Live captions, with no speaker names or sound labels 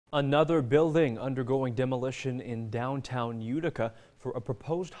Another building undergoing demolition in downtown Utica for a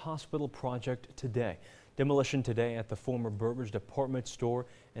proposed hospital project today. Demolition today at the former Bergers department store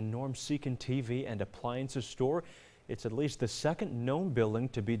and Norm Seacon TV and appliances store. It's at least the second known building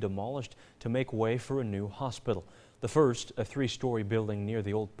to be demolished to make way for a new hospital. The first, a three-story building near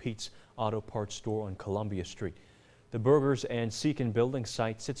the old Pete's Auto Parts store on Columbia Street. The Bergers and Seacon building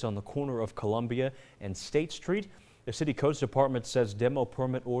site sits on the corner of Columbia and State Street. The City Codes Department says demo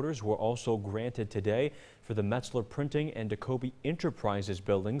permit orders were also granted today for the Metzler Printing and Jacoby Enterprises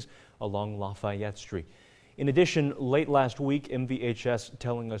buildings along Lafayette Street. In addition, late last week, MVHS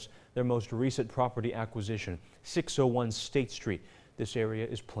telling us their most recent property acquisition, 601 State Street. This area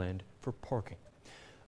is planned for parking.